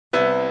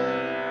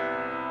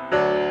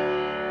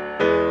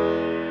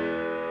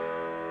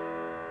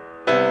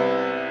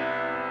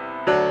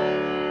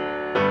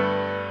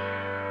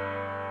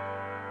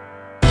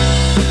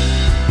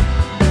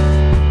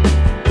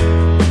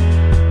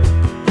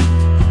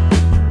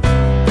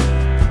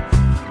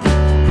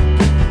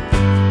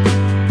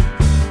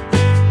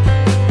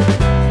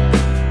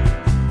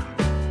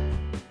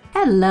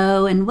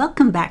and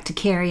welcome back to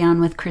Carry On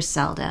with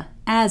Griselda.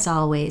 As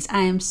always,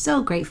 I am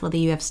so grateful that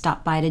you have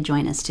stopped by to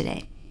join us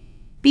today.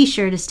 Be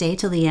sure to stay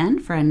till the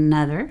end for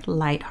another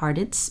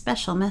lighthearted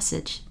special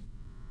message.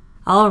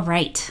 All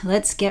right,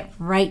 let's get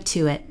right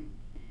to it.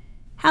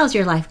 How's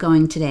your life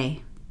going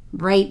today?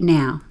 Right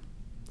now?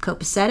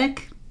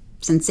 Copacetic?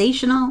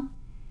 Sensational?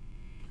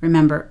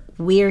 Remember,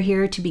 we are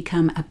here to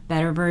become a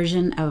better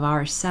version of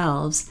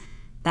ourselves.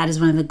 That is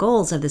one of the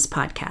goals of this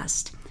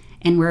podcast.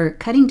 And we're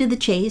cutting to the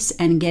chase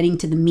and getting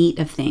to the meat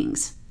of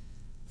things.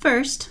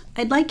 First,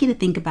 I'd like you to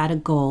think about a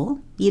goal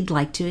you'd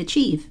like to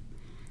achieve.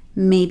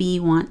 Maybe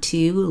you want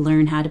to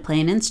learn how to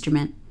play an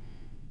instrument.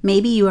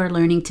 Maybe you are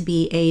learning to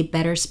be a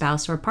better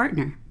spouse or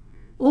partner.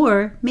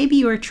 Or maybe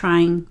you are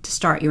trying to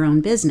start your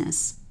own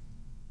business.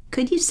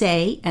 Could you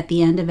say at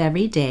the end of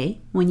every day,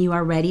 when you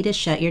are ready to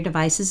shut your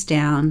devices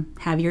down,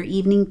 have your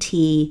evening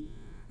tea,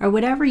 or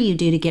whatever you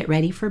do to get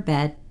ready for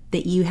bed,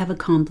 that you have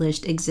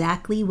accomplished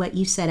exactly what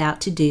you set out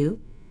to do,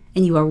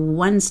 and you are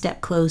one step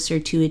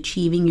closer to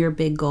achieving your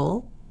big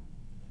goal?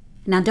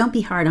 Now, don't be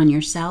hard on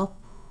yourself.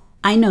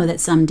 I know that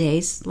some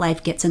days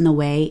life gets in the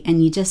way,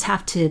 and you just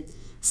have to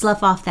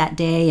slough off that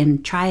day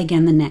and try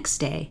again the next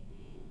day.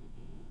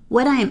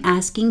 What I am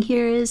asking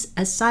here is,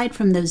 aside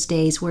from those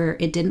days where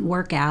it didn't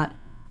work out,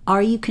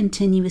 are you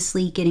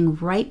continuously getting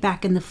right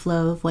back in the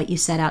flow of what you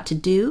set out to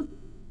do?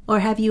 Or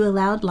have you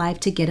allowed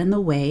life to get in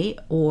the way,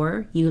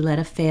 or you let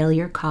a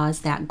failure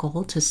cause that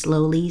goal to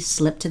slowly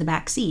slip to the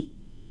back seat?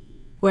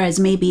 Whereas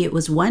maybe it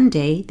was one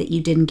day that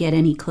you didn't get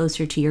any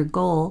closer to your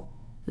goal,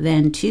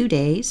 then 2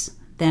 days,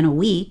 then a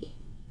week,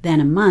 then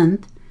a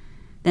month,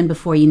 then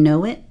before you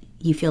know it,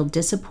 you feel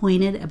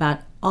disappointed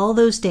about all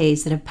those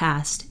days that have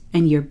passed,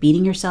 and you're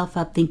beating yourself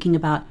up thinking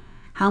about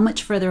how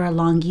much further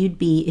along you'd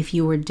be if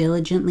you were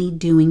diligently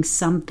doing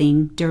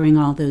something during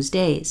all those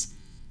days.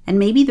 And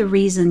maybe the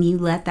reason you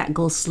let that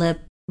goal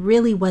slip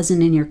really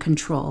wasn't in your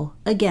control.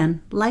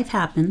 Again, life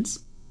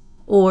happens.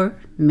 Or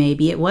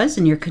maybe it was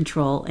in your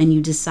control and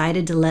you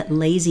decided to let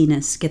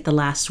laziness get the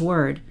last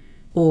word,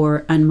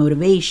 or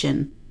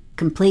unmotivation,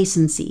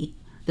 complacency,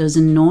 those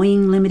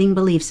annoying limiting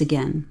beliefs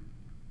again.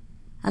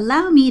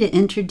 Allow me to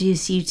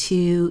introduce you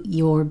to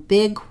your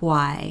big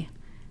why.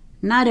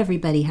 Not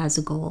everybody has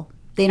a goal.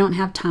 They don't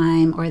have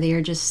time, or they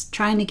are just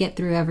trying to get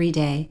through every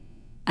day.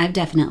 I've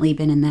definitely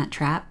been in that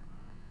trap.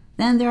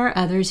 Then there are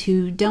others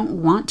who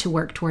don't want to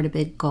work toward a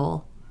big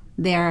goal.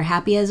 They are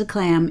happy as a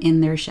clam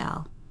in their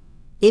shell.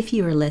 If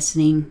you are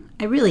listening,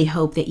 I really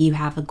hope that you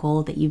have a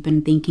goal that you've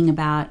been thinking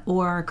about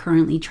or are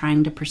currently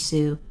trying to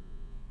pursue.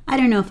 I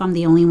don't know if I'm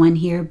the only one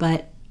here,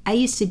 but I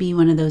used to be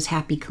one of those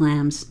happy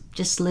clams,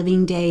 just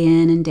living day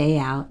in and day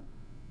out.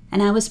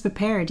 And I was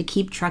prepared to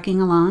keep trucking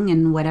along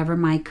in whatever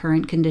my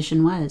current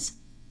condition was.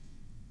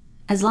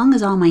 As long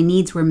as all my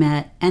needs were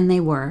met, and they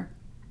were,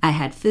 I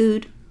had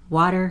food,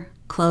 water,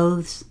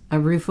 clothes, a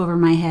roof over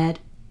my head,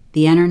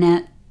 the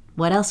internet.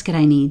 What else could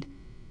I need?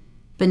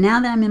 But now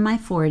that I'm in my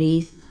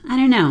 40s, I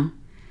don't know.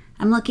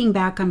 I'm looking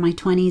back on my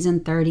 20s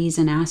and 30s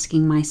and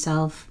asking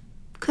myself,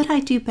 could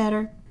I do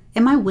better?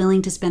 Am I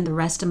willing to spend the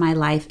rest of my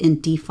life in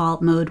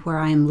default mode where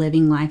I am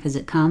living life as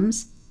it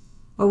comes?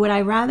 Or would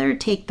I rather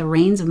take the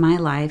reins of my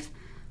life,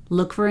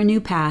 look for a new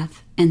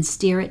path, and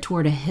steer it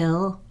toward a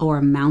hill or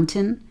a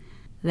mountain?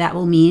 That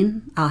will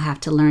mean I'll have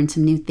to learn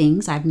some new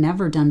things I've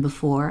never done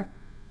before.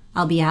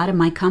 I'll be out of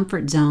my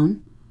comfort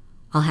zone.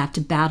 I'll have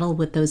to battle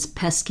with those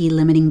pesky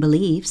limiting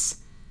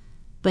beliefs.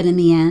 But in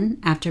the end,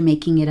 after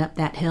making it up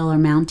that hill or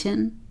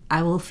mountain,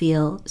 I will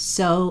feel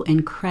so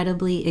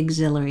incredibly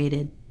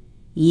exhilarated.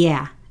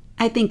 Yeah,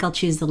 I think I'll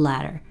choose the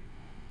latter.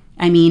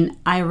 I mean,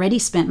 I already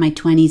spent my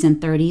 20s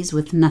and 30s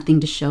with nothing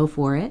to show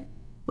for it.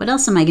 What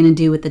else am I going to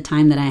do with the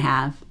time that I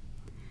have?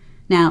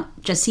 Now,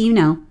 just so you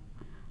know,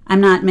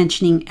 I'm not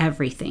mentioning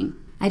everything.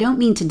 I don't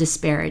mean to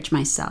disparage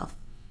myself.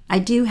 I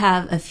do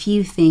have a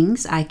few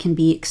things I can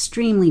be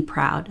extremely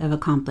proud of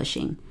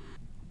accomplishing.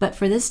 But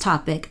for this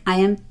topic, I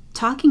am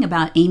talking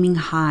about aiming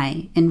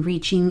high and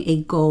reaching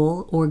a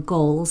goal or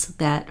goals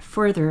that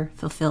further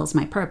fulfills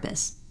my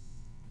purpose.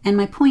 And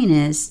my point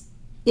is,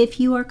 if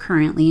you are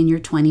currently in your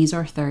 20s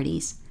or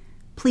 30s,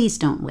 please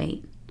don't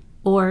wait.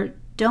 Or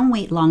don't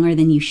wait longer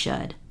than you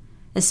should.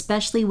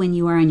 Especially when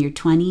you are in your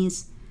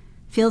 20s,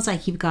 feels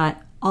like you've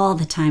got all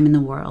the time in the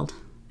world.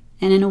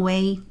 And in a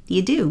way,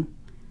 you do.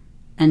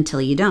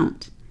 Until you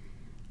don't.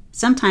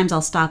 Sometimes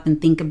I'll stop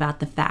and think about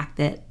the fact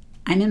that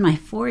I'm in my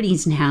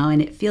 40s now and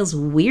it feels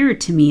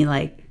weird to me,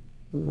 like,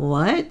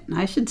 what?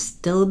 I should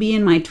still be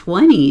in my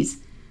 20s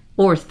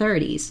or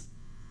 30s.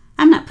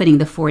 I'm not putting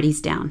the 40s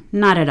down,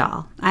 not at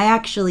all. I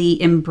actually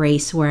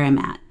embrace where I'm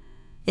at.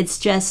 It's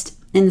just,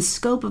 in the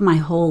scope of my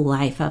whole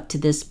life up to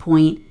this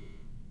point,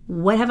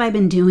 what have I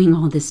been doing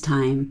all this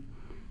time?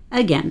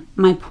 Again,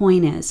 my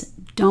point is,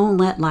 don't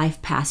let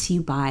life pass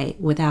you by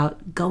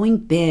without going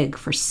big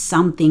for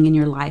something in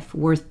your life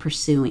worth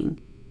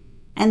pursuing.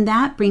 And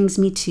that brings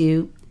me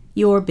to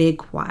your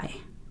big why.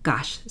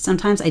 Gosh,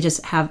 sometimes I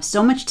just have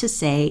so much to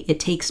say, it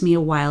takes me a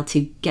while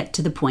to get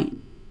to the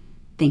point.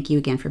 Thank you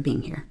again for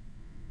being here.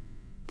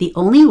 The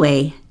only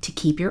way to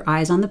keep your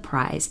eyes on the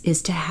prize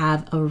is to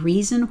have a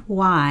reason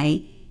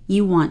why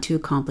you want to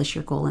accomplish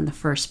your goal in the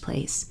first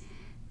place.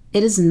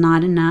 It is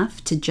not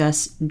enough to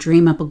just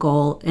dream up a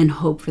goal and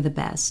hope for the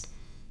best.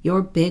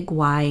 Your big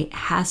why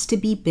has to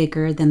be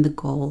bigger than the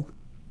goal.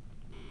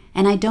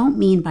 And I don't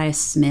mean by a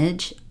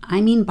smidge,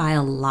 I mean by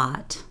a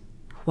lot.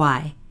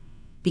 Why?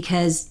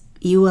 Because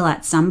you will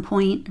at some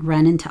point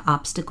run into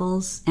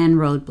obstacles and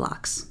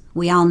roadblocks.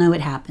 We all know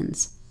it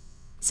happens.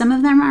 Some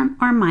of them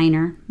are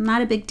minor,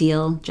 not a big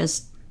deal,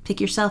 just pick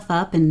yourself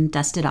up and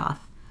dust it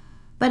off.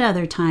 But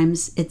other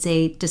times, it's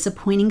a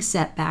disappointing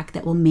setback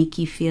that will make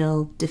you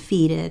feel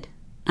defeated,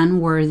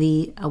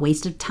 unworthy, a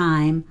waste of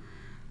time,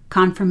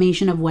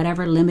 confirmation of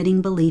whatever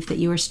limiting belief that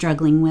you are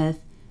struggling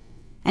with.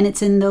 And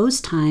it's in those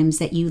times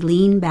that you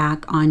lean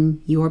back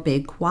on your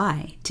big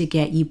why to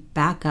get you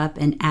back up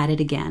and at it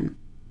again.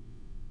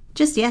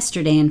 Just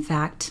yesterday, in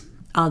fact,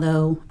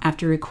 although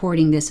after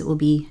recording this, it will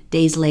be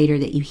days later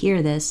that you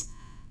hear this,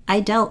 I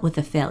dealt with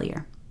a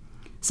failure,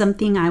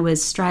 something I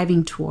was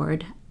striving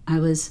toward. I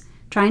was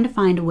trying to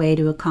find a way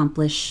to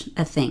accomplish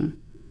a thing.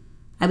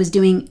 I was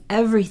doing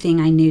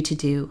everything I knew to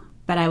do,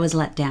 but I was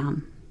let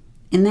down.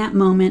 In that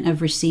moment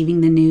of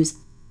receiving the news,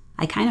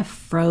 I kind of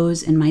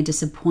froze in my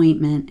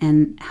disappointment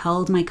and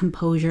held my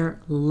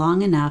composure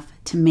long enough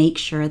to make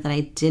sure that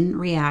I didn't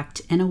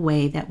react in a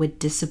way that would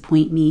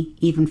disappoint me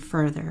even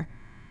further.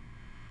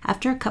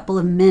 After a couple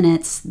of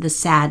minutes, the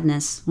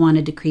sadness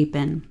wanted to creep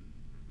in.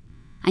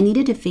 I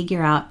needed to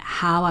figure out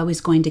how I was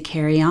going to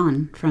carry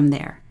on from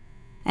there.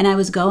 And I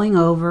was going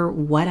over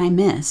what I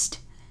missed.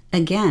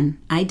 Again,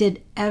 I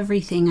did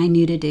everything I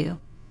knew to do.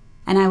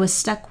 And I was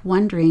stuck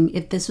wondering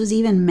if this was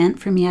even meant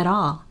for me at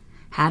all.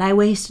 Had I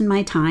wasted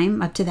my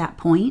time up to that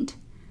point?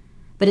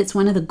 But it's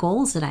one of the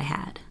goals that I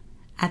had.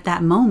 At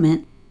that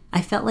moment,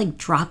 I felt like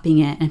dropping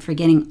it and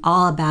forgetting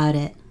all about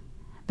it.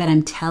 But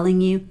I'm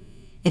telling you,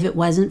 if it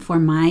wasn't for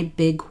my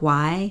big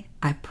why,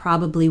 I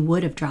probably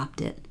would have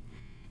dropped it.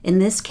 In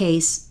this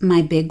case,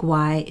 my big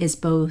why is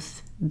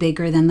both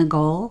bigger than the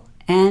goal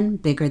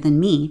and bigger than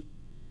me.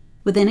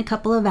 Within a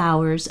couple of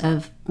hours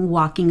of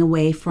walking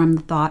away from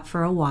the thought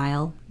for a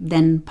while,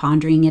 then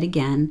pondering it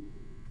again,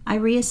 I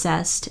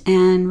reassessed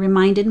and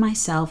reminded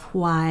myself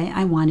why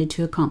I wanted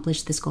to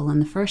accomplish this goal in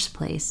the first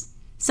place.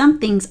 Some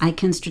things I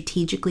can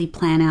strategically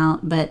plan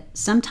out, but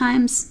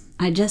sometimes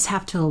I just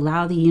have to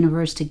allow the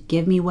universe to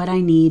give me what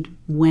I need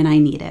when I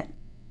need it.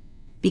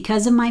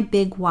 Because of my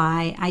big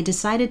why, I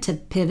decided to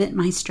pivot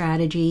my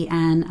strategy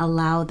and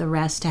allow the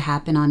rest to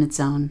happen on its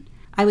own.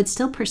 I would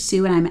still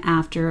pursue what I'm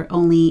after,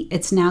 only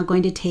it's now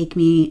going to take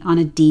me on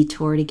a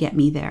detour to get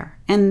me there,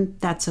 and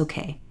that's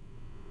okay.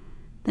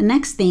 The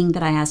next thing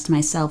that I asked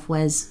myself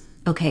was,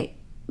 okay,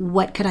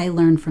 what could I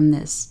learn from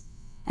this?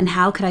 And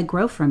how could I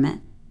grow from it?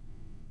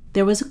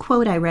 There was a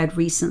quote I read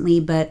recently,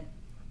 but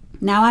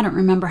now I don't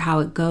remember how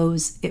it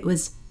goes. It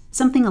was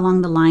something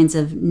along the lines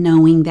of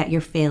knowing that your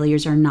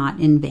failures are not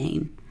in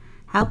vain.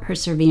 How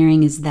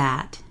persevering is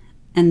that?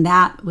 And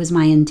that was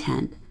my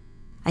intent.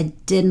 I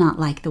did not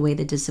like the way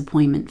the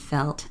disappointment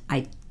felt.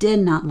 I did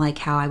not like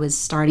how I was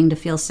starting to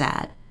feel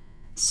sad.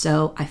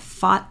 So I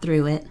fought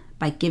through it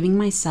by giving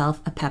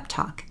myself a pep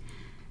talk,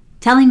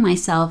 telling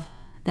myself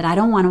that I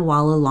don't want to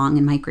wallow long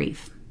in my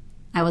grief.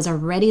 I was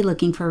already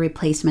looking for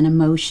replacement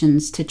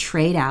emotions to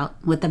trade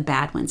out with the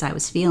bad ones I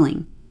was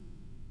feeling.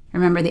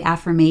 Remember the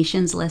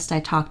affirmations list I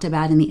talked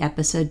about in the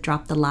episode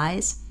Drop the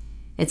Lies?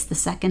 It's the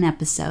second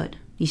episode.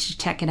 You should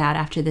check it out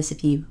after this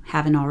if you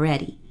haven't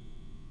already.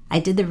 I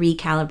did the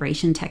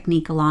recalibration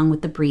technique along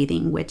with the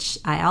breathing, which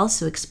I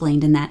also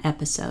explained in that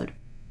episode.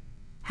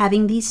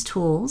 Having these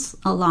tools,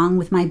 along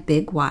with my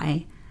big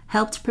why,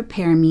 helped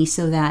prepare me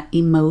so that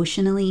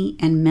emotionally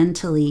and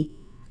mentally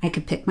I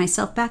could pick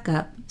myself back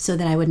up so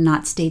that I would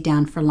not stay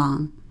down for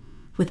long.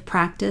 With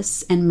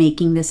practice and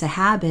making this a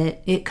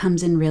habit, it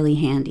comes in really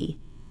handy.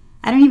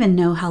 I don't even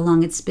know how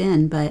long it's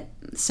been, but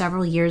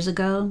several years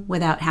ago,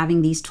 without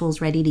having these tools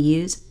ready to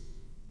use,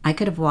 I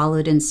could have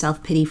wallowed in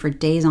self-pity for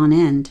days on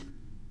end.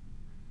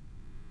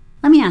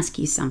 Let me ask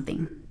you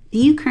something. Do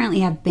you currently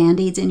have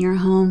Band-Aids in your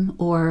home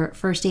or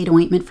first aid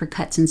ointment for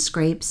cuts and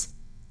scrapes?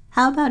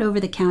 How about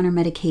over-the-counter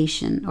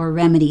medication or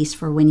remedies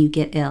for when you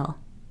get ill?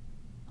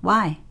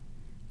 Why?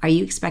 Are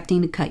you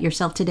expecting to cut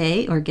yourself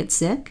today or get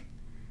sick?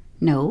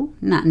 No,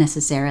 not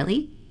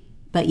necessarily,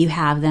 but you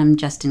have them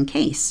just in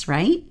case,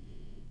 right?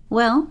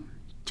 Well,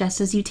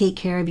 just as you take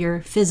care of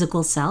your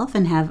physical self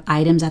and have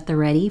items at the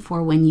ready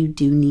for when you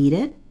do need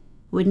it,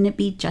 wouldn't it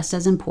be just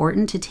as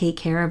important to take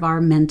care of our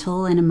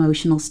mental and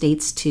emotional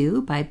states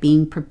too by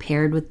being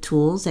prepared with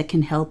tools that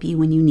can help you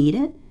when you need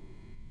it?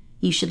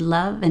 You should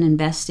love and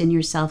invest in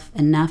yourself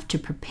enough to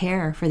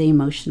prepare for the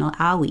emotional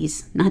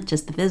owies, not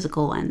just the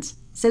physical ones.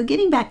 So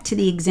getting back to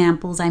the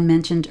examples I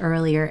mentioned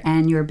earlier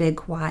and your big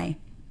why.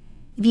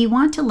 If you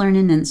want to learn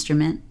an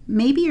instrument,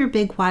 maybe your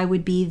big why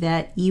would be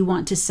that you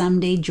want to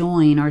someday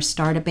join or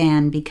start a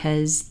band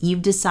because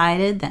you've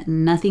decided that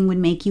nothing would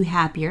make you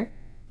happier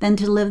than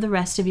to live the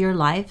rest of your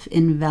life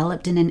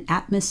enveloped in an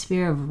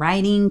atmosphere of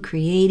writing,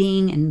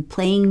 creating, and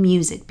playing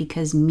music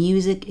because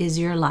music is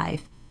your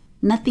life.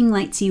 Nothing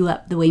lights you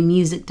up the way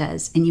music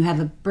does, and you have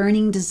a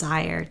burning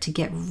desire to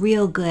get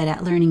real good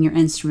at learning your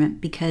instrument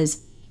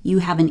because you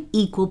have an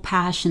equal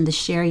passion to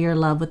share your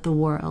love with the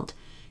world.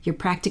 You're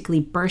practically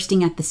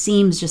bursting at the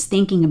seams just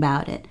thinking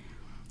about it.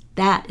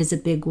 That is a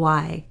big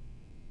why.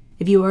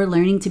 If you are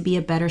learning to be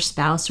a better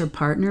spouse or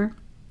partner,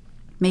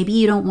 maybe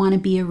you don't want to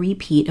be a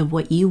repeat of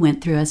what you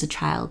went through as a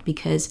child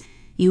because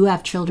you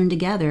have children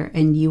together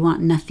and you want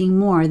nothing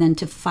more than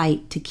to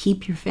fight to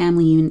keep your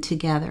family unit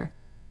together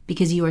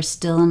because you are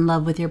still in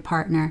love with your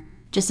partner,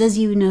 just as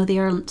you know they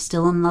are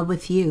still in love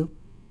with you.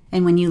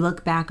 And when you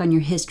look back on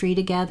your history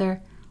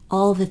together,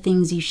 all the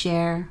things you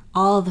share,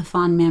 all the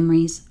fond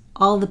memories,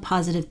 all the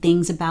positive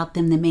things about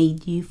them that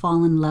made you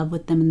fall in love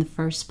with them in the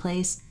first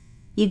place,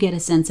 you get a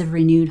sense of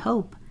renewed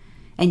hope.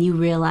 And you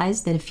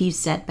realize that a few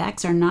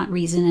setbacks are not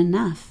reason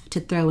enough to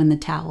throw in the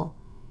towel.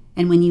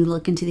 And when you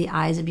look into the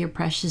eyes of your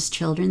precious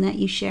children that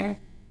you share,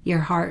 your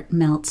heart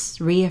melts,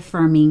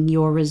 reaffirming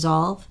your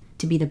resolve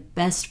to be the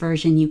best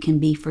version you can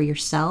be for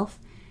yourself,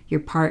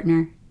 your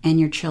partner, and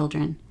your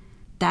children.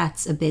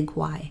 That's a big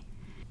why.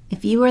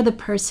 If you are the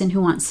person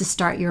who wants to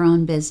start your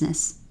own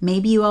business,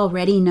 maybe you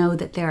already know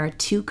that there are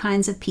two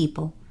kinds of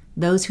people,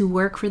 those who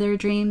work for their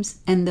dreams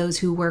and those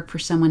who work for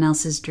someone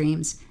else's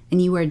dreams,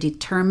 and you are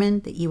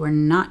determined that you are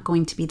not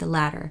going to be the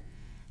latter.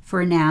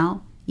 For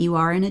now, you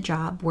are in a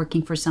job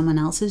working for someone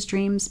else's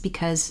dreams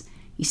because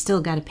you still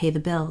got to pay the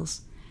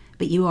bills.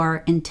 But you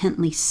are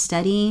intently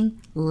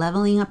studying,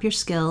 leveling up your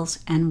skills,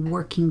 and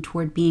working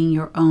toward being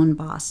your own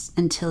boss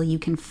until you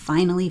can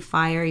finally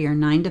fire your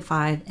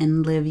 9-to-5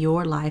 and live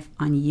your life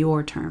on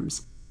your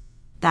terms.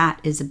 That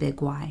is a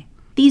big why.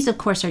 These, of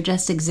course, are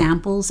just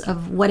examples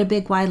of what a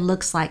big why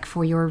looks like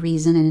for your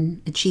reason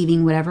in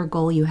achieving whatever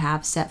goal you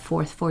have set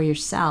forth for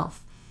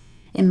yourself.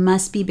 It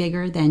must be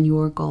bigger than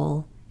your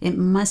goal. It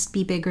must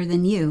be bigger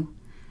than you.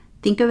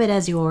 Think of it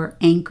as your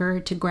anchor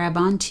to grab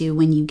onto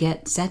when you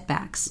get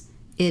setbacks.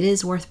 It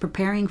is worth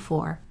preparing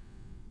for.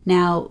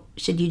 Now,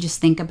 should you just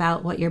think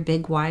about what your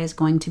big why is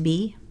going to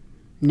be?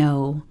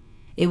 No.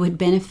 It would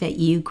benefit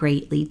you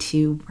greatly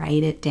to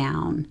write it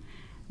down.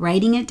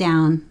 Writing it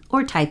down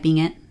or typing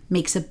it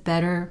makes a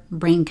better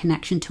brain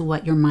connection to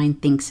what your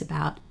mind thinks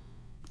about.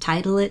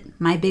 Title it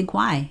My Big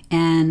Why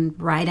and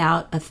write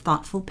out a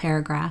thoughtful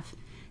paragraph.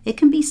 It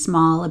can be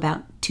small,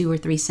 about 2 or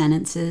 3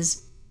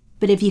 sentences,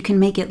 but if you can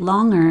make it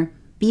longer,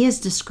 be as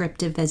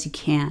descriptive as you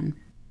can.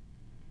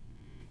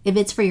 If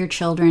it's for your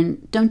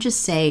children, don't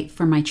just say,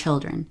 for my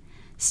children.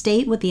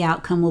 State what the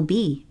outcome will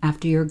be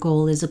after your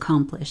goal is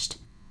accomplished.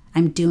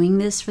 I'm doing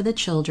this for the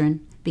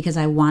children because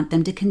I want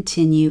them to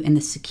continue in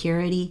the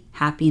security,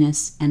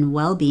 happiness, and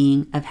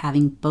well-being of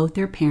having both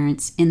their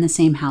parents in the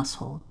same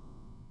household.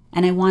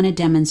 And I want to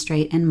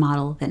demonstrate and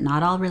model that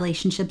not all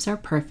relationships are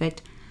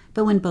perfect,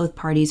 but when both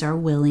parties are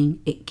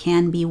willing, it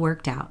can be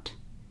worked out.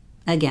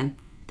 Again,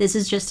 this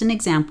is just an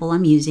example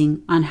I'm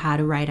using on how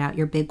to write out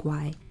your big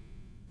why.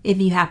 If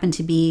you happen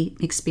to be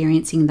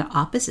experiencing the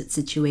opposite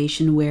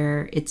situation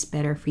where it's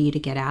better for you to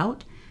get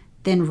out,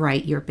 then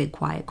write your big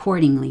why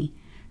accordingly.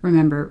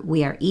 Remember,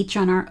 we are each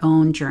on our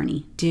own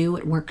journey. Do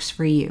what works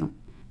for you.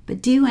 But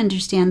do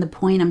understand the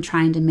point I'm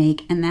trying to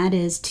make, and that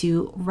is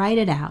to write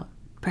it out.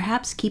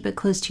 Perhaps keep it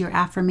close to your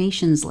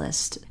affirmations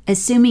list,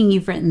 assuming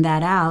you've written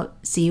that out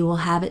so you will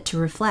have it to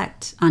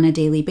reflect on a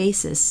daily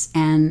basis,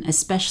 and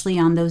especially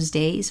on those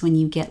days when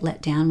you get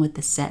let down with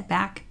the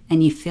setback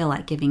and you feel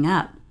like giving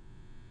up.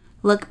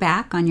 Look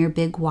back on your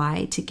big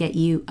why to get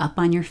you up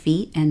on your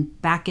feet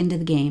and back into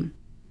the game.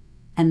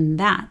 And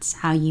that's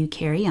how you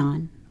carry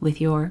on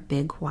with your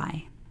big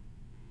why.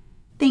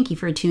 Thank you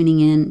for tuning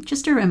in.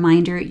 Just a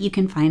reminder, you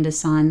can find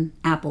us on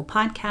Apple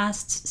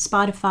Podcasts,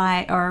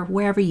 Spotify, or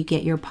wherever you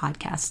get your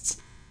podcasts.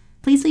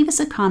 Please leave us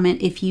a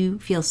comment if you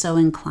feel so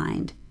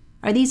inclined.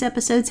 Are these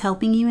episodes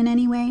helping you in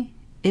any way?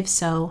 If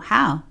so,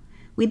 how?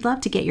 We'd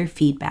love to get your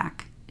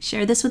feedback.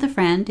 Share this with a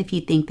friend if you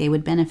think they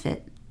would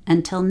benefit.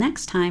 Until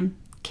next time,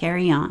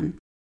 carry on.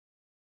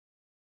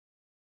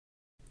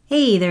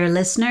 Hey there,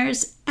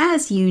 listeners.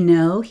 As you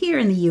know, here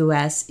in the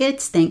U.S.,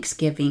 it's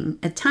Thanksgiving,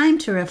 a time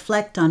to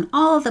reflect on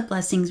all the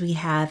blessings we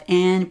have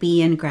and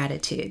be in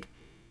gratitude.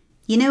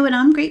 You know what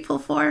I'm grateful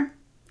for?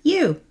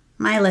 You,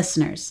 my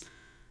listeners.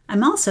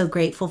 I'm also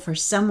grateful for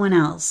someone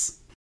else.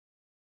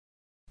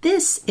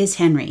 This is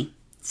Henry.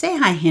 Say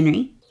hi,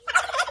 Henry.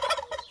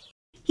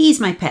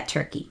 He's my pet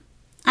turkey.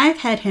 I've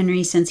had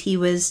Henry since he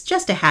was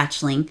just a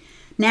hatchling.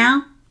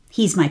 Now,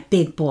 he's my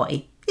big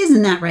boy.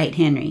 Isn't that right,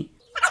 Henry?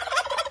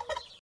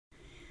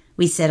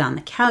 We sit on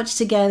the couch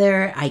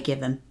together, I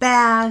give him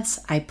baths,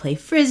 I play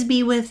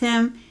frisbee with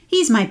him.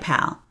 He's my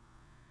pal.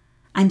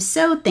 I'm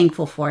so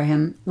thankful for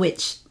him,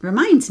 which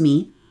reminds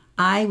me,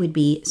 I would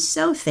be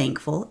so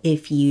thankful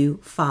if you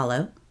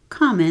follow,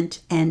 comment,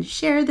 and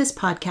share this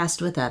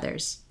podcast with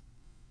others.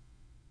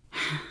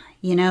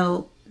 You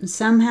know,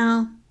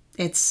 somehow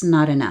it's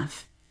not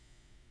enough.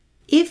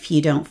 If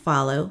you don't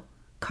follow,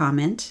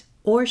 comment,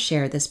 or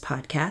share this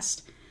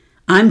podcast,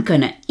 I'm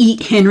gonna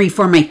eat Henry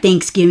for my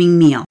Thanksgiving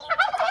meal.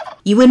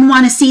 You wouldn't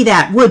want to see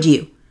that, would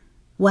you?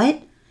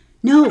 What?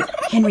 No,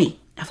 Henry,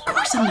 of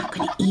course I'm not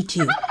gonna eat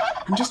you.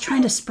 I'm just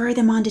trying to spur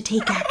them on to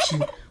take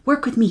action.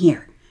 Work with me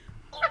here.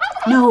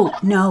 No,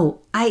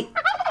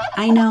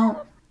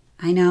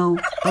 I know.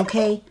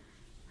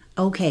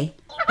 Okay,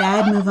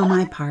 bad move on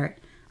my part.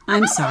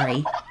 I'm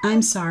sorry,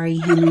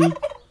 Henry.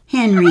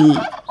 Henry,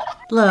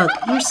 look,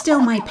 you're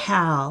still my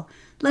pal.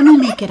 Let me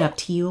make it up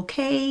to you,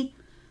 okay?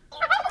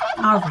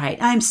 All right,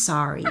 I'm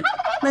sorry.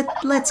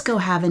 Let's go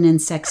have an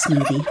insect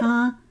smoothie,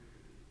 huh?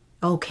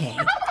 Okay,